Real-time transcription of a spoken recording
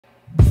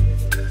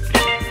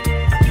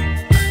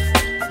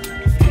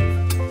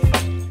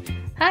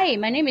Hi,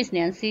 my name is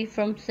Nancy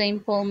from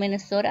St. Paul,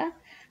 Minnesota.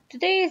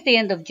 Today is the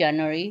end of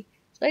January,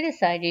 so I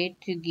decided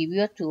to give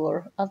you a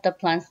tour of the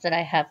plants that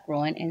I have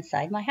growing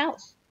inside my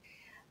house.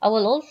 I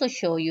will also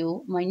show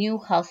you my new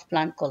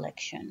houseplant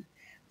collection,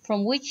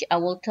 from which I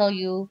will tell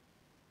you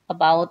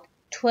about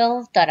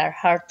 12 that are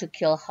hard to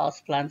kill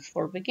houseplants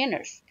for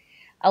beginners.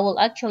 I will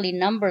actually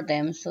number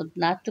them so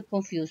not to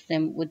confuse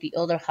them with the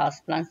other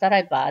houseplants that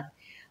I bought,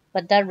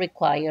 but that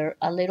require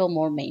a little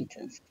more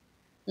maintenance.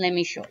 Let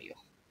me show you.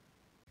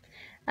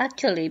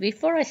 Actually,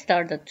 before I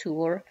start the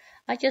tour,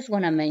 I just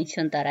want to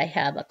mention that I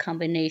have a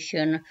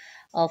combination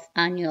of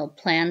annual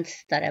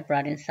plants that I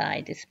brought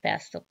inside this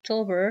past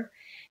October,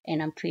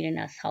 and I'm treating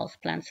as house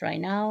plants right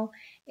now,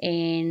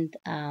 and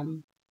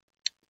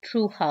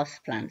true house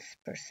plants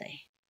per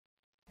se.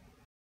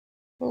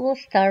 We will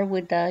start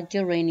with the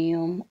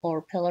geranium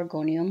or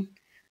pelargonium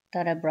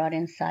that I brought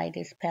inside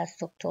this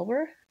past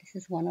October. This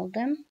is one of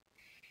them.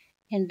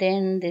 And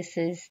then this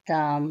is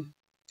the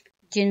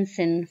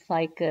Ginseng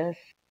ficus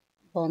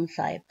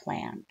bonsai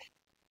plant.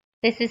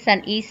 This is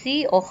an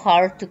easy or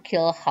hard to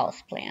kill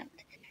houseplant.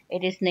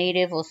 It is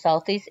native of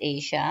Southeast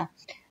Asia.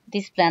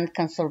 This plant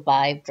can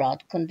survive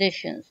drought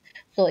conditions.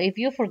 So if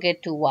you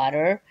forget to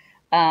water,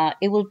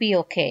 it will be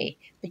okay.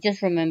 But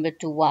just remember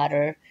to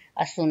water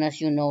as soon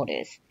as you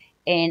notice.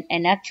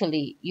 And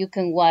actually, you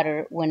can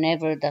water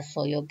whenever the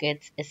soil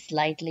gets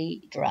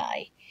slightly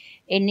dry.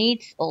 It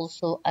needs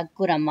also a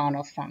good amount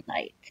of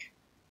sunlight.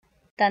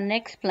 The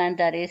next plant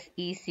that is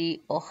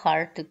easy or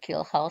hard to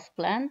kill house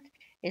plant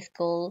is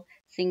called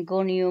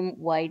Syngonium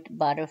white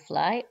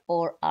butterfly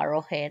or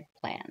arrowhead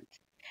plant.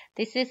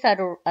 This is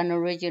an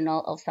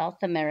original of South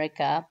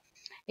America.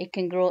 It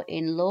can grow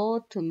in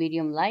low to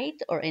medium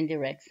light or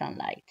indirect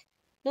sunlight.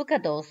 Look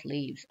at those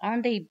leaves.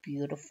 Aren't they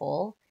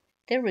beautiful?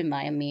 They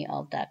remind me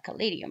of the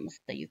caladiums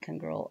that you can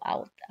grow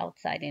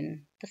outside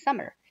in the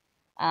summer.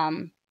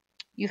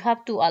 You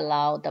have to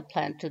allow the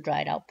plant to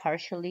dry out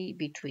partially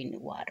between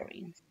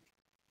waterings.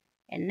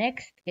 And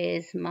next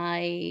is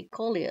my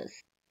coleus.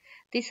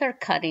 These are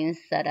cuttings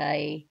that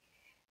I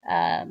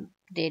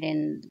did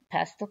in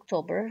past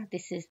October.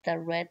 This is the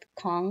red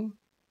Kong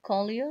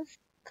Coleus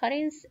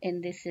cuttings,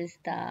 and this is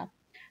the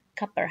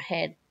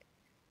Copperhead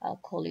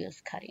Coleus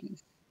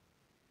cuttings.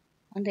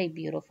 Aren't they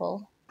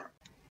beautiful?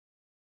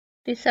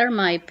 These are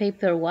my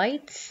paper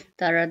whites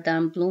that are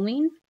done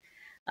blooming.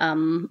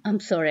 I'm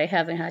sorry I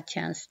haven't had a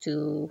chance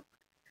to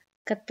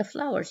cut the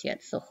flowers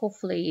yet, so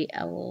hopefully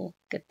I will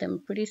get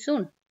them pretty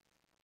soon.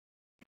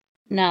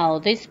 Now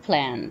this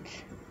plant,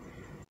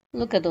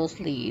 look at those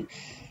leaves.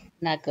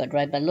 Not good,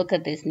 right? But look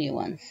at these new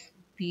ones.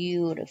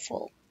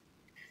 Beautiful.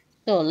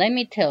 So let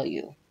me tell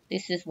you,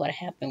 this is what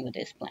happened with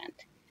this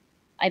plant.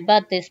 I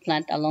bought this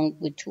plant along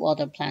with two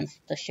other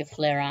plants, the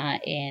Schefflera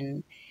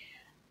and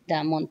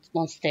the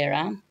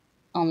Monstera,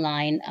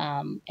 online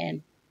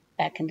and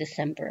back in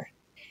December.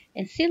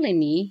 And silly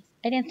me,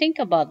 I didn't think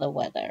about the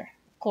weather.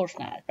 Of course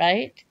not,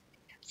 right?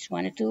 Just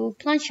wanted to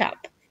plant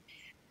shop.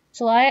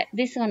 So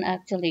this one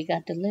actually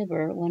got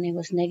delivered when it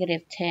was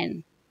negative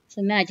 10. So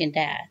imagine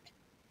that.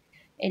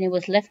 And it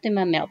was left in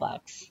my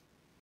mailbox.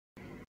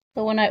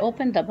 So when I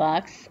opened the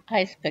box, I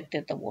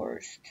expected the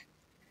worst.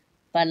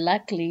 But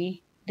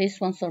luckily,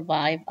 this one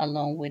survived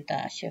along with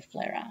the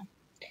Schefflera.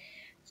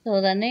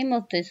 So the name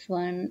of this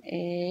one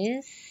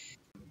is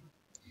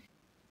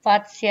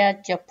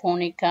Fatsia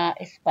Japonica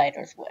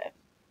spider's web.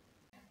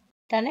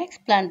 The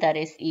next plant that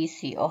is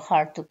easy or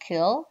hard to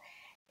kill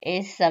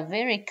is a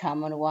very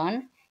common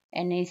one,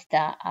 and is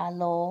the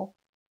Aloe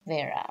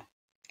Vera.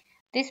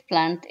 This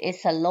plant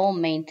is a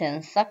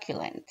low-maintenance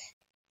succulent.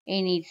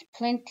 It needs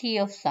plenty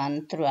of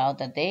sun throughout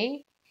the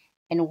day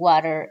and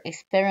water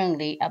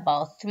sparingly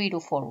about 3 to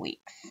 4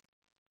 weeks.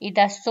 It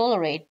does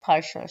tolerate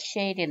partial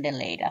shade in the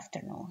late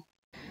afternoon.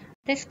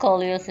 This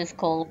coleus is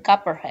called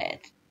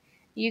Copperhead.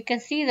 You can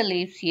see the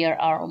leaves here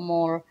are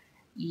more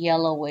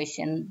yellowish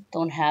and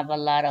don't have a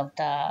lot of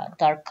the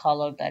dark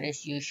color that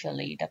is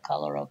usually the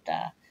color of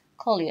the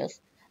coleus,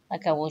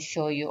 like I will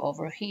show you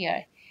over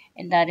here.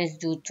 And that is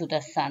due to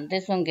the sun.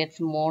 This one gets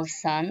more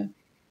sun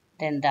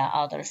than the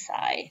other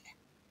side.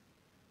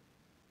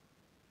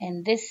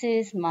 And this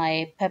is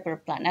my pepper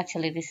plant.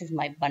 Actually, this is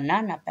my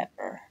banana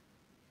pepper.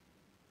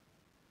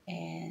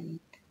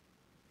 And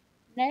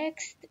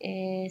next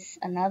is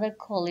another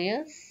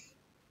coleus.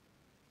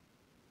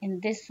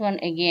 And this one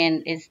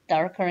again is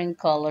darker in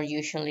color,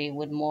 usually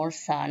with more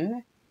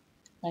sun.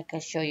 Like I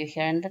show you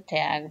here in the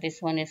tag,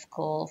 this one is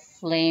called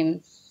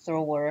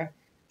Flamethrower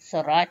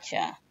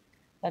Sriracha.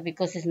 But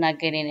because it's not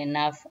getting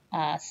enough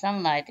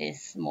sunlight,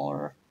 it's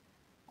more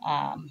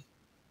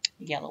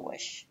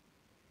yellowish.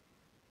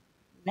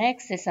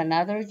 Next is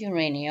another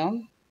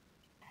geranium.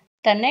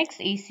 The next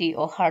easy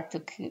or hard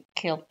to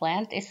kill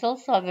plant is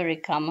also a very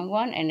common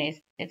one, and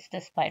it's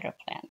the spider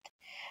plant.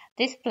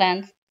 This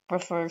plant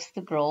prefers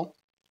to grow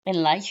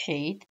in light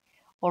shade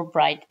or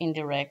bright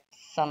indirect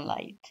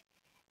sunlight,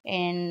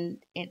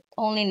 and it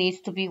only needs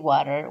to be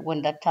watered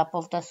when the top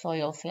of the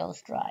soil feels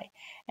dry.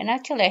 And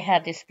actually I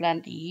had this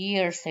plant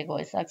years ago.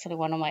 It's actually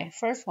one of my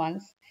first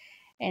ones,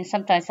 And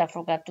sometimes I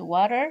forgot to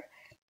water,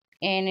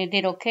 and it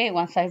did okay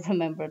once I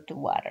remembered to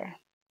water.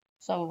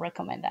 So I would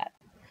recommend that.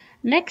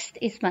 Next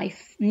is my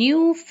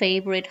new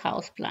favorite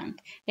houseplant,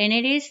 and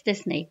it is the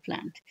snake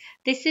plant.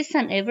 This is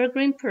an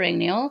evergreen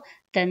perennial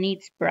that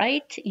needs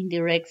bright,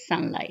 indirect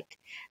sunlight.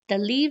 The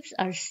leaves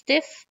are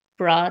stiff,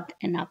 broad,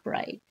 and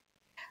upright.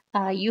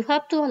 You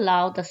have to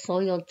allow the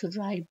soil to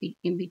dry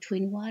in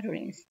between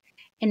waterings,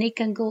 and it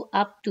can go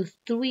up to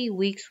 3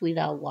 weeks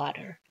without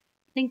water.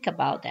 Think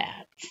about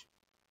that.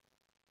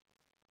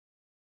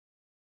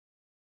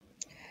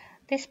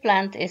 This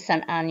plant is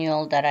an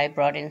annual that I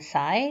brought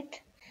inside,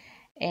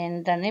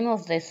 and the name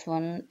of this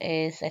one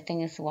is, I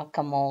think it's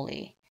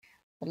guacamole.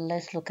 But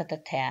let's look at the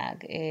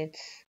tag. It's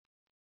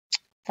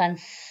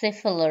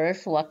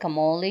Fancifilus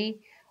guacamole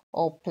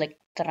or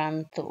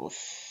Plectranthus.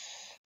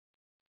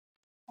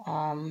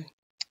 Um,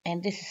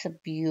 and this is a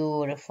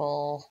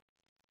beautiful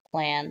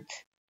plant.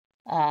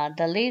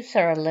 The leaves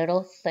are a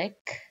little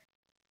thick,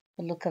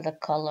 but look at the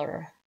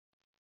color.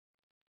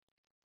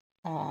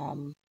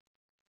 Um,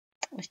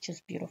 it's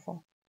just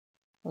beautiful.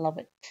 Love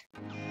it.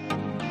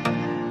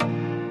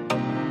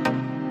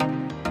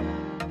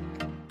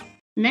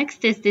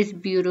 Next is this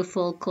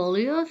beautiful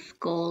Coleus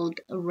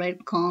called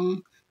Red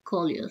Kong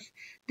Coleus.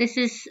 This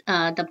is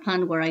the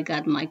plant where I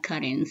got my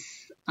cuttings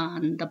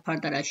on the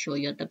part that I showed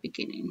you at the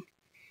beginning.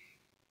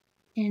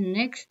 And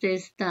next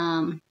is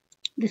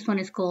this one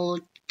is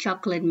called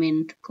Chocolate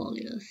Mint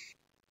Coleus.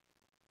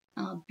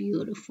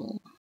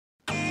 Beautiful.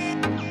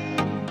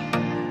 Isn't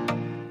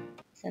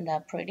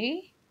that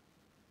pretty?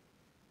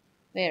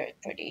 Very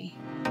pretty.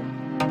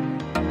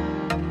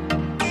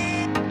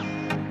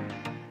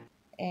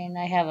 And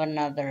I have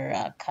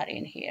another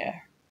cutting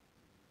here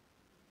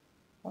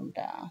from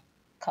the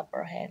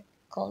Copperhead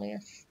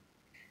Coleus.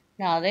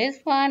 Now this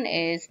one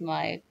is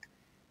my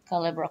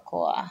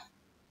Calibrachoa,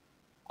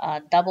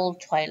 double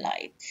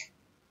Twilight.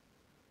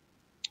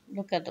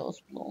 Look at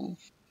those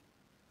blooms.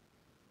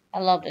 I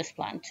love this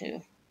plant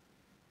too.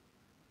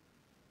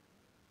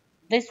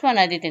 This one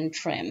I didn't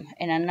trim,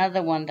 and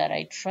another one that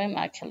I trim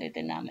actually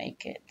did not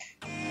make it.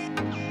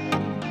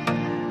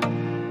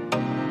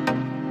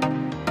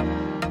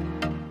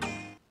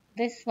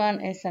 This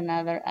one is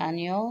another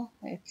annual.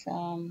 It's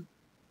I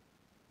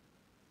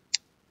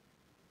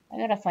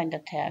gotta find the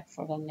tag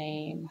for the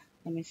name.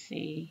 Let me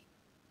see.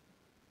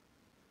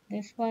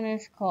 This one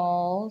is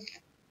called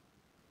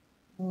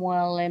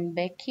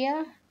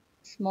Muehlenbeckia,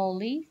 small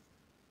leaf. Is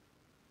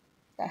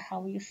that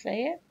how you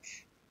say it?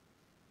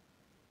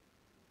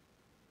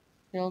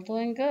 Still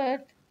doing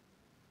good.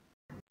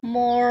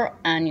 More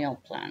annual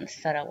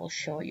plants that I will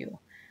show you.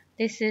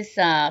 This is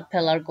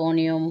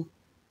Pelargonium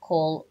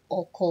called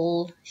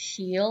Occold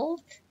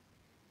shield.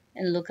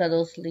 And look at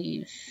those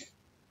leaves.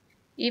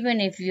 Even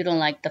if you don't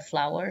like the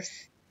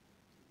flowers,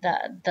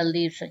 the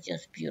leaves are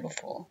just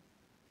beautiful.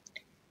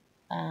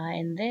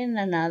 And then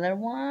another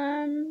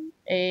one,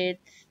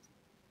 it's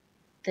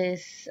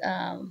this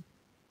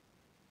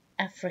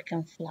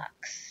African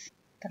flax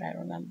that I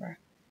remember.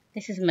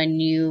 This is my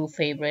new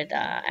favorite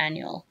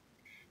annual,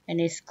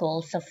 and it's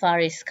called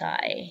Safari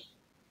Sky.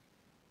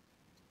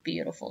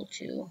 Beautiful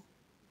too.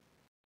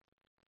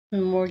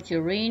 More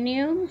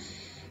geraniums.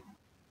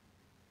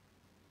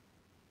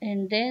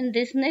 And then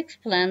this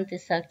next plant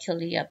is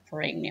actually a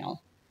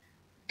perennial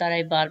that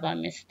I bought by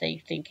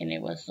mistake thinking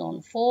it was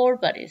zone 4,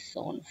 but it's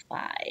zone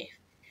 5.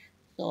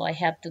 So I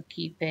have to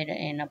keep it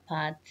in a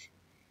pot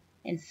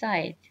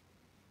inside.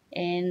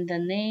 And the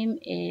name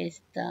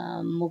is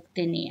the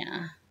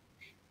Muehlenbeckia.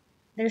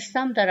 There's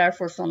some that are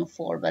for zone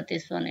 4, but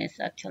this one is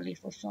actually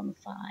for zone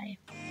 5.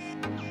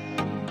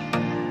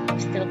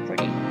 Still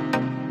pretty.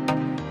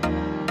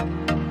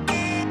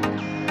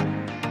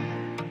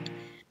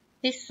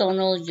 This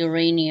zonal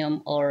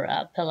geranium or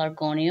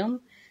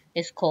pelargonium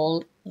is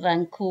called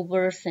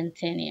Vancouver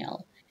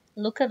Centennial.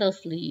 Look at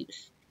those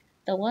leaves.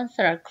 The ones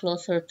that are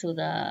closer to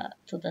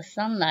the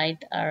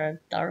sunlight are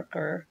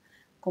darker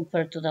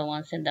compared to the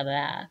ones in the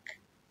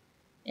back.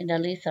 And the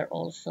leaves are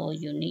also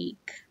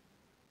unique.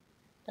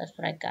 That's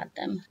what I got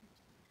them.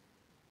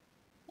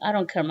 I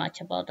don't care much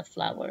about the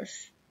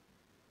flowers,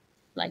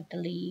 like the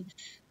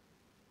leaves.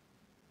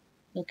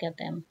 Look at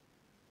them.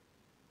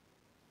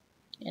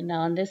 And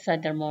now on this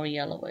side they're more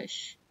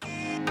yellowish.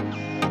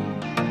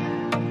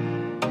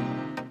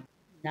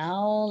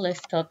 Now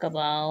let's talk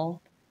about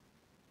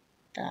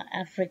the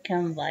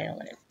African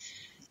violet.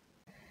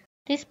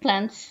 These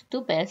plants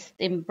do best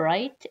in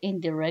bright,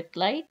 indirect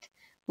light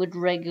with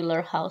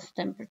regular house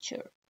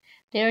temperature.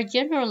 They are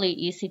generally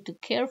easy to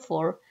care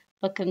for,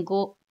 but can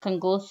go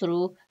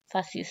through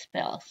fussy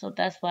spells, so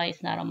that's why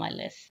it's not on my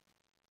list.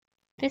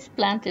 This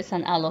plant is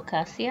an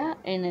alocasia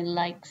and it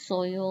likes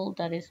soil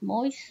that is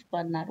moist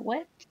but not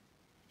wet.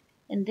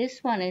 And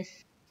this one is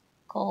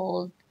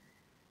called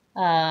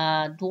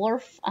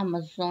dwarf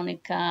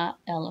Amazonica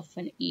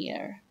elephant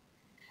ear.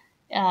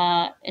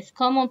 Its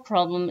common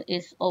problem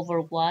is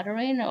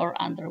overwatering or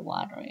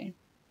underwatering,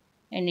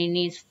 and it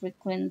needs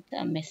frequent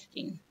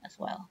misting as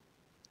well.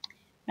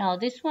 Now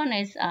this one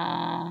is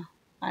an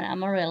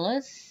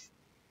amaryllis,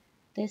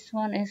 This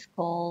one is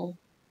called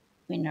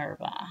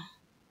Minerva.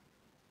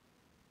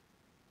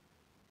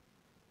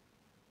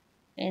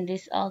 And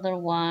this other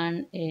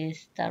one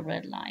is the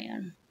red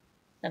lion,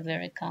 the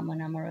very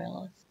common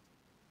amaryllis.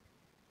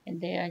 And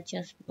they are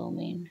just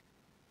blooming.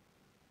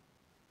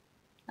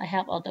 I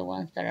have other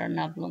ones that are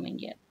not blooming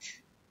yet.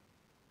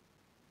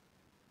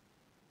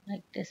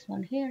 Like this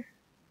one here.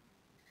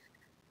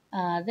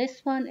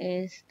 This one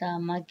is the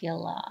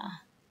Magilla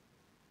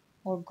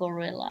or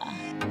Gorilla.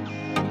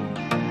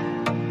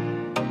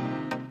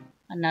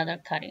 Another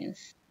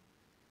cuttings.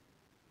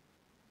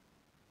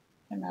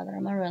 Another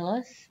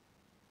amaryllis.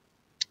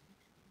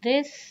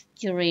 This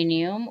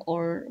geranium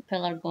or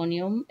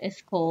pelargonium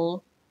is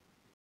called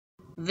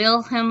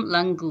Wilhelm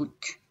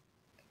Langut.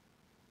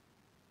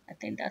 I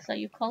think that's how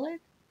you call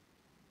it.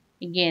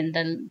 Again,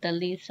 the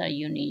leaves are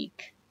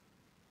unique.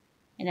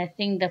 And I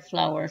think the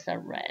flowers are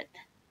red.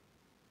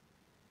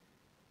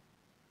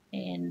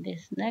 And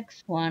this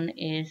next one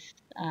is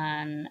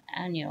an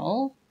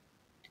annual.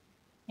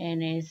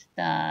 And is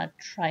the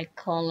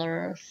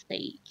tricolor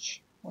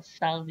sage or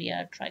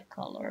Salvia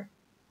tricolor.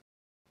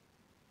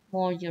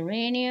 More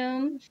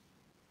geraniums.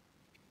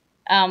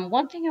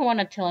 One thing I want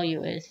to tell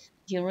you is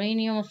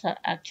geraniums are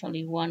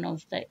actually one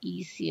of the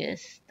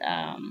easiest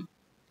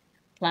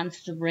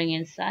plants to bring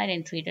inside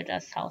and treat it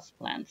as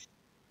houseplants.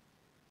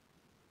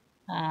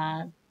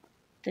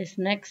 This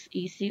next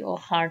easy or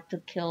hard to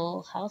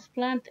kill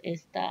houseplant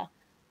is the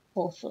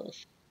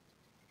pothos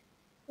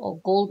or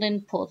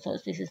golden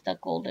pothos. This is the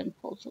golden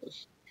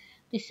pothos.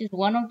 This is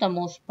one of the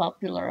most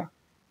popular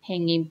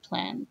hanging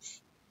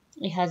plants.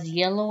 It has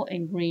yellow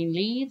and green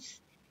leaves.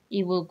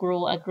 It will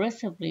grow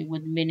aggressively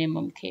with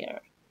minimum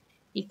care.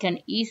 It can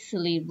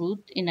easily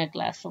root in a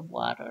glass of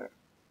water.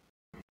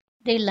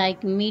 They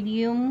like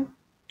medium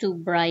to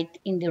bright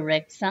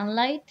indirect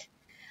sunlight.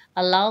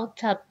 Allow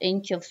top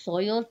inch of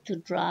soil to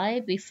dry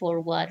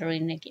before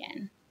watering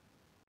again.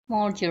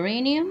 More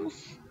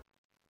geraniums.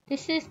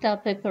 This is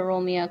the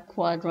Peperomia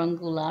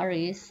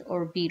quadrangularis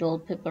or beetle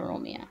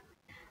peperomia.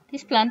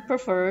 This plant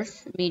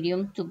prefers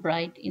medium to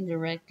bright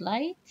indirect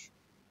light,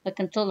 but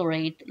can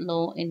tolerate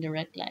low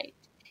indirect light.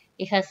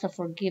 It has a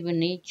forgiving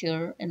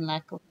nature and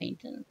lack of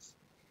maintenance.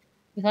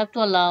 You have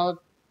to allow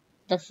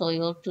the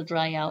soil to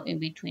dry out in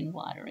between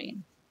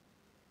watering.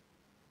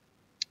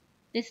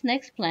 This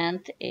next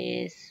plant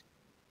is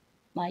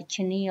my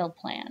chenille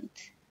plant.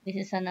 This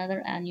is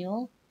another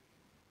annual,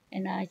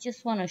 and I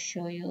just want to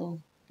show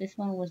you. This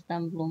one was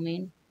done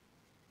blooming,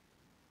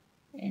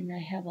 and I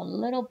have a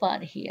little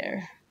bud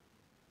here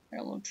that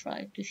I will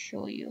try to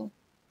show you.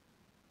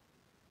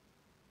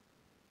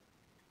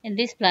 And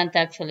this plant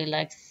actually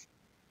likes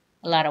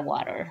a lot of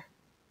water.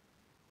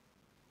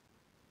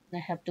 I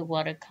have to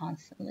water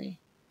constantly.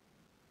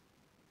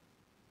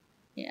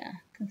 Yeah,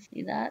 you can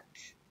see that.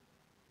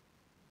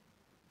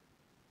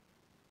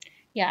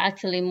 Yeah,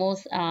 actually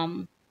most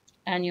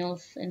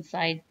annuals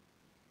inside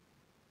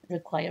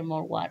require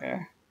more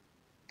water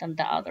than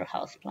the other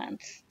house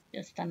plants.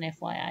 Just an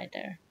FYI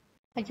there.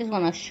 I just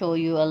want to show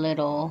you a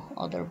little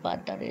other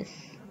bud that is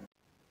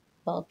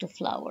about to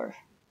flower.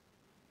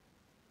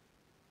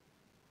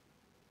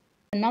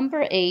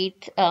 Number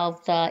 8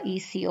 of the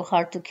easy or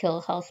hard to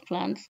kill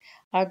houseplants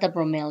are the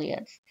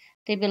bromeliads.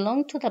 They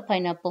belong to the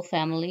pineapple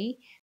family.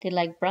 They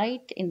like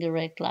bright,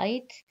 indirect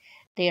light.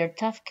 They are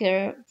tough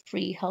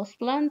care-free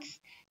houseplants.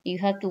 You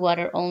have to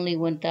water only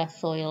when the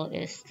soil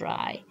is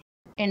dry.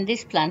 And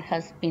this plant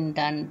has been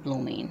done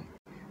blooming,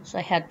 so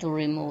I had to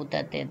remove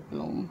the dead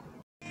bloom.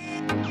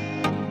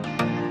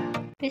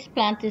 This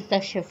plant is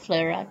the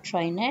Schefflera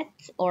trinet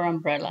or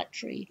umbrella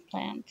tree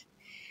plant.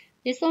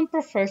 This one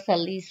prefers at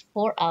least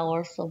 4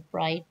 hours of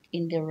bright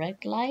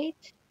indirect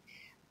light,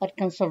 but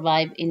can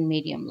survive in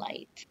medium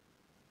light.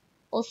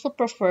 Also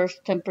prefers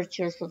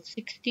temperatures of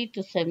 60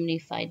 to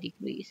 75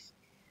 degrees.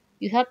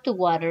 You have to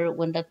water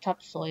when the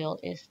topsoil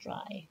is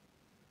dry.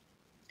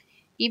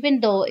 Even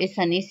though it's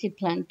an easy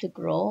plant to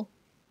grow,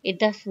 it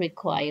does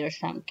require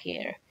some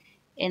care.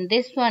 And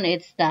this one,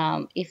 it's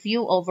if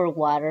you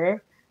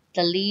overwater,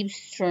 the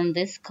leaves turn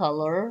this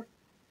color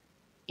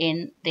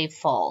and they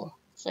fall.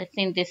 So I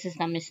think this is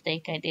a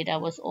mistake I did. I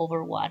was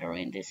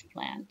overwatering this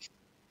plant.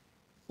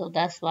 So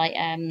that's why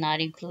I'm not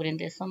including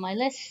this on my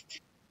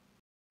list.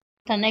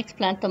 The next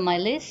plant on my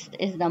list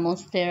is the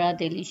Monstera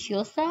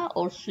deliciosa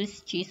or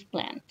Swiss cheese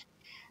plant.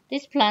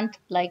 This plant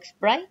likes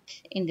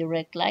bright,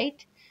 indirect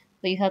light,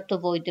 but you have to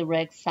avoid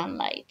direct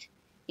sunlight.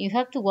 You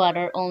have to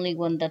water only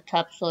when the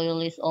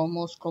topsoil is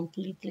almost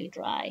completely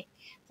dry.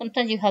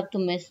 Sometimes you have to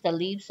mist the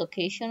leaves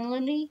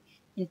occasionally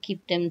and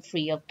keep them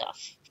free of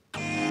dust.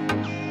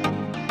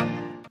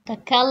 The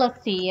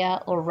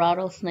Calathea or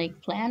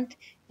rattlesnake plant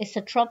is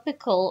a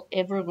tropical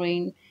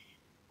evergreen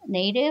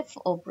native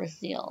of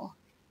Brazil.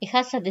 It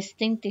has a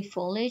distinctive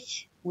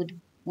foliage with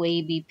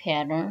wavy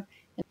pattern.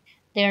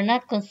 They are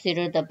not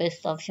considered the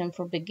best option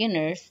for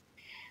beginners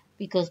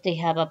because they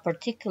have a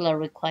particular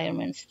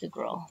requirements to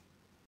grow.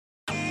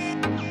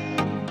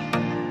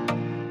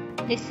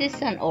 This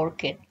is an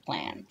orchid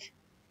plant.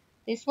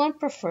 This one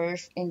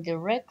prefers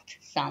indirect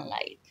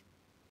sunlight.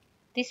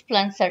 These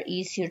plants are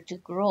easier to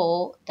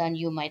grow than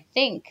you might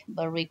think,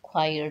 but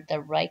require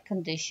the right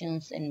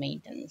conditions and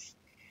maintenance.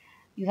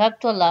 You have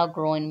to allow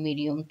growing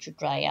medium to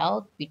dry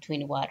out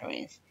between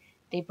waterings.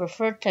 They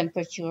prefer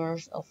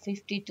temperatures of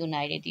 50 to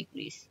 90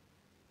 degrees.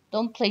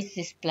 Don't place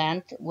this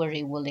plant where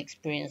it will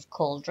experience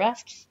cold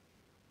drafts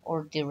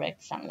or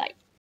direct sunlight.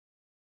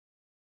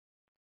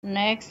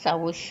 Next, I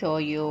will show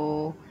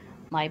you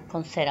my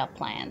poinsettia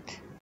plant.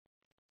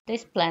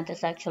 This plant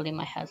is actually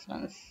my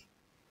husband's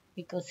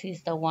because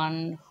he's the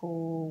one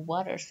who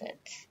waters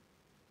it,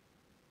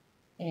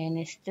 and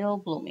it's still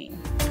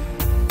blooming.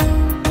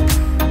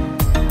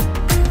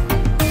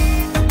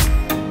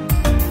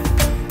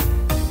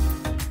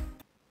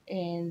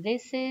 And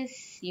this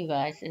is, you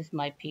guys, is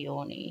my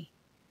peony.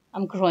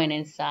 I'm growing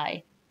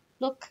inside.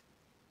 Look,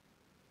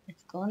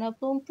 it's gonna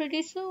bloom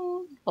pretty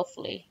soon,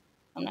 hopefully.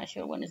 I'm not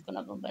sure when it's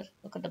gonna bloom, but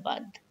look at the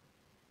bud.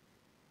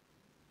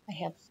 I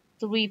have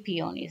 3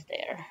 peonies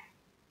there.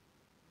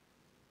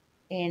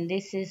 And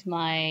this is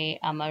my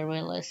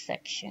amaryllis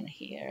section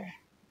here.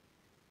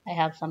 I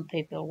have some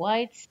paper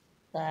whites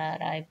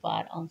that I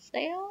bought on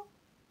sale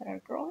that are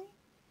growing.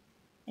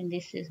 And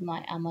this is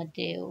my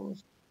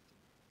Amadeus.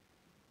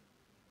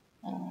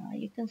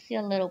 You can see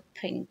a little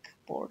pink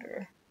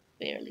border.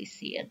 Barely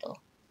see it though.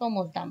 It's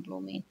almost done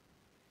blooming.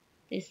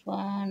 This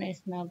one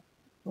is not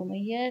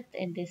blooming yet.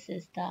 And this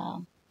is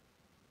the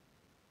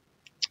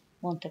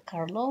Monte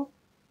Carlo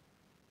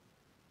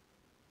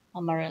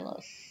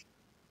Amaryllis.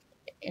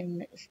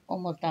 And it's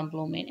almost done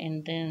blooming.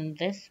 And then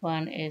this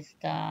one is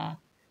the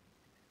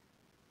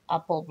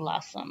Apple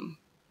Blossom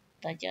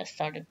that just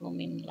started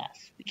blooming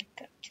last week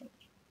actually.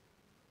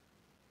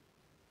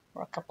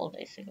 Or a couple of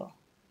days ago.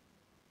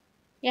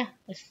 Yeah,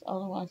 there's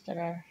other ones that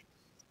are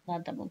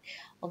not that blooming.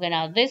 Okay,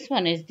 now this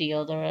one is the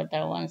other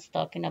that one's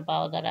talking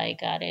about that I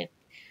got it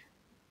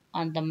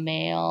on the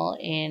mail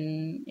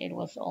and it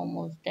was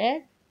almost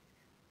dead.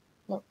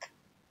 Look,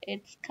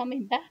 it's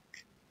coming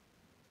back.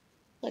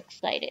 So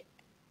excited.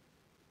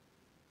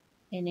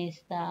 And it's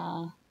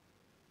the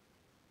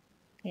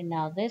okay,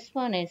 now this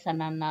one is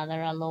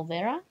another aloe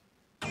vera.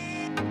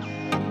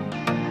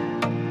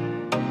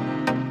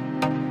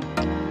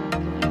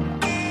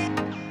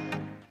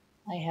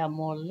 I have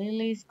more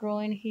lilies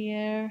growing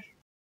here.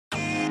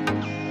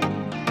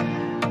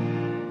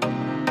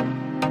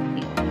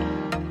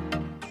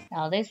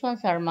 Now these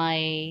ones are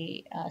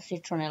my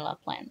citronella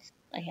plants.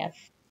 I have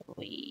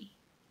 3.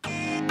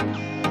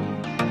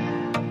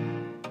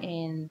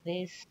 And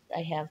this,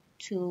 I have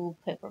 2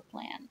 pepper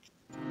plants.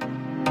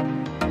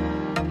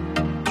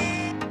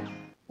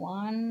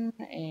 1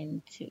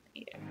 and 2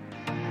 here.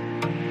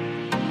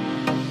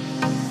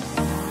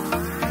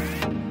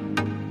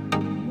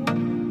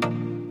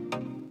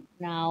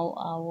 Now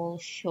I will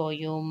show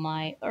you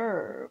my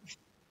herbs.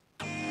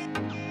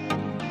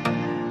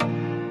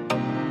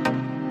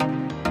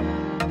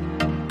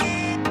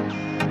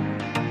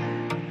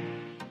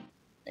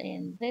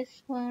 And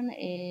this one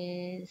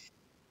is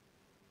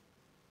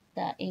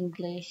the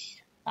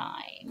English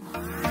thyme.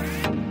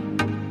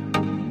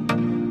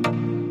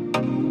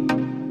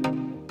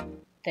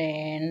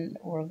 Then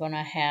we're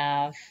gonna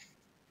have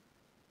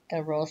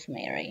the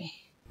rosemary.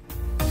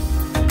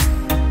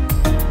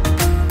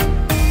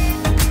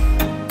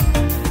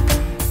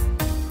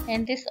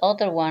 And this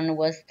other one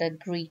was the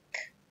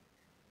Greek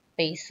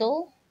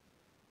basil,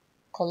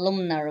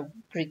 columnar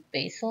Greek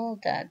basil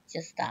that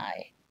just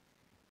died.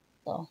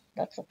 So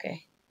that's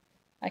okay.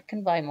 I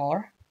can buy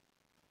more.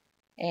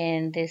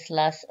 And this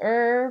last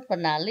herb, but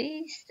not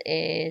least,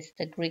 is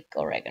the Greek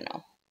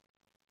oregano.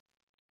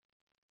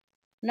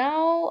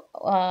 Now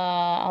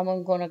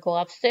I'm gonna go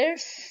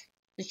upstairs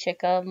to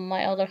check out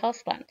my other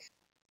houseplants.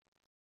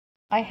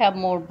 I have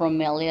more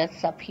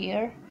bromeliads up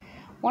here.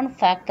 One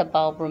fact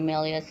about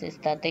bromeliads is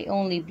that they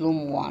only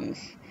bloom once,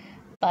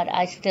 but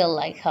I still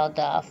like how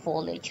the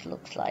foliage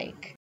looks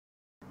like.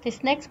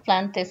 This next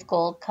plant is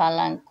called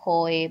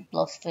Calibrachoa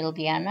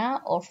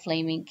blossfeldiana or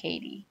flaming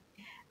Katy.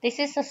 This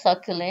is a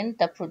succulent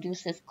that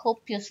produces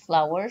copious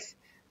flowers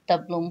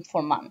that bloom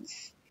for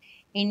months.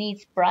 It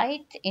needs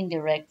bright,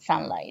 indirect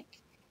sunlight.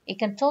 It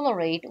can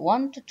tolerate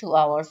 1 to 2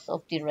 hours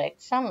of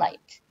direct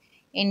sunlight.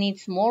 It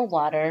needs more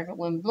water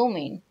when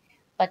blooming,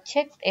 but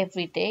check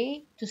every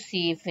day to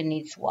see if it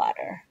needs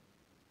water.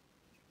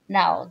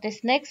 Now,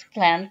 this next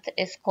plant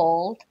is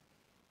called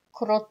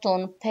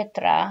Croton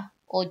petra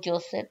or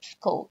Joseph's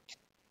coat.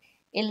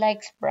 It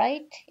likes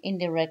bright,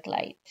 indirect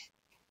light.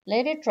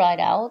 Let it dry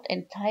out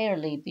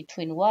entirely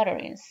between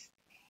waterings.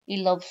 It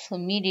loves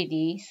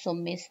humidity, so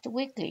mist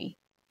weekly.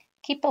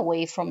 Keep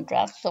away from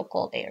drought so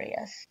cold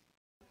areas.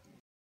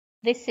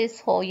 This is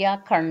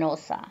Hoya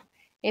carnosa.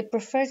 It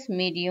prefers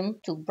medium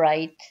to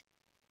bright,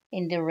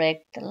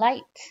 indirect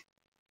light.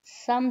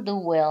 Some do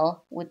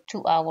well with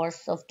 2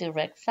 hours of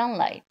direct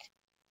sunlight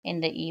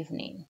in the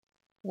evening.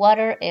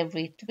 Water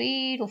every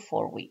 3 to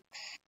 4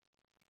 weeks.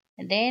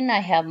 And then I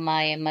have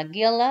my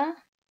Magilla,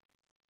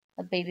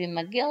 a baby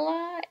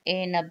Magilla,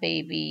 and a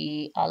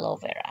baby Aloe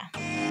Vera.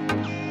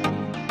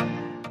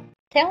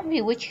 Tell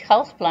me which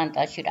houseplant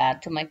I should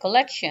add to my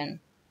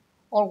collection.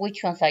 or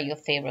which ones are your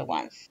favorite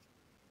ones.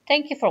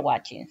 Thank you for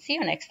watching. See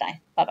you next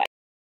time. Bye bye.